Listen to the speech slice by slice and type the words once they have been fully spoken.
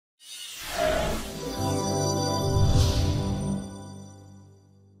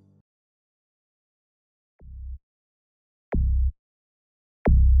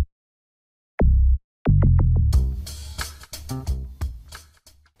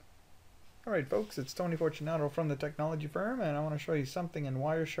Alright folks, it's Tony Fortunato from the technology firm, and I want to show you something in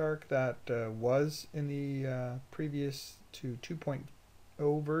Wireshark that was in the previous to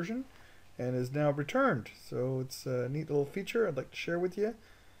 2.0 version and is now returned. So it's a neat little feature I'd like to share with you.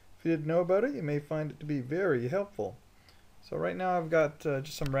 If you didn't know about it, you may find it to be very helpful. So right now I've got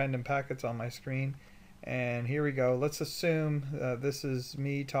just some random packets on my screen, and here we go. Let's assume this is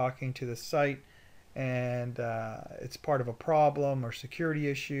me talking to the site, and it's part of a problem or security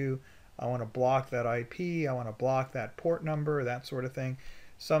issue. I want to block that IP, I want to block that port number, that sort of thing.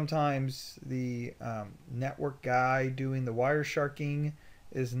 Sometimes the network guy doing the Wiresharking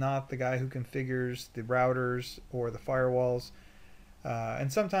is not the guy who configures the routers or the firewalls.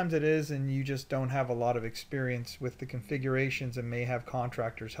 And sometimes it is, and you just don't have a lot of experience with the configurations and may have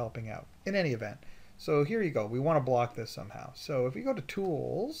contractors helping out. In any event, so here you go. We want to block this somehow. So if we go to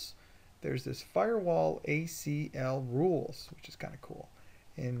Tools, there's this Firewall ACL Rules, which is kind of cool.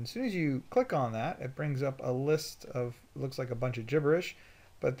 And as soon as you click on that, it brings up a list of, looks like a bunch of gibberish,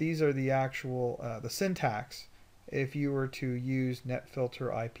 but these are the actual, the syntax if you were to use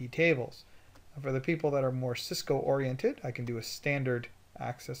Netfilter IP tables. For the people that are more Cisco oriented, I can do a standard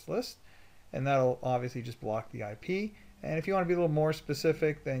access list, and that'll obviously just block the IP. And if you want to be a little more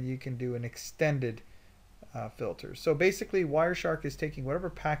specific, then you can do an extended filter. So basically, Wireshark is taking whatever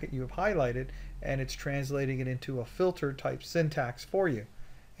packet you have highlighted and it's translating it into a filter type syntax for you.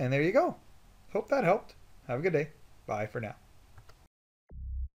 And there you go. Hope that helped. Have a good day. Bye for now.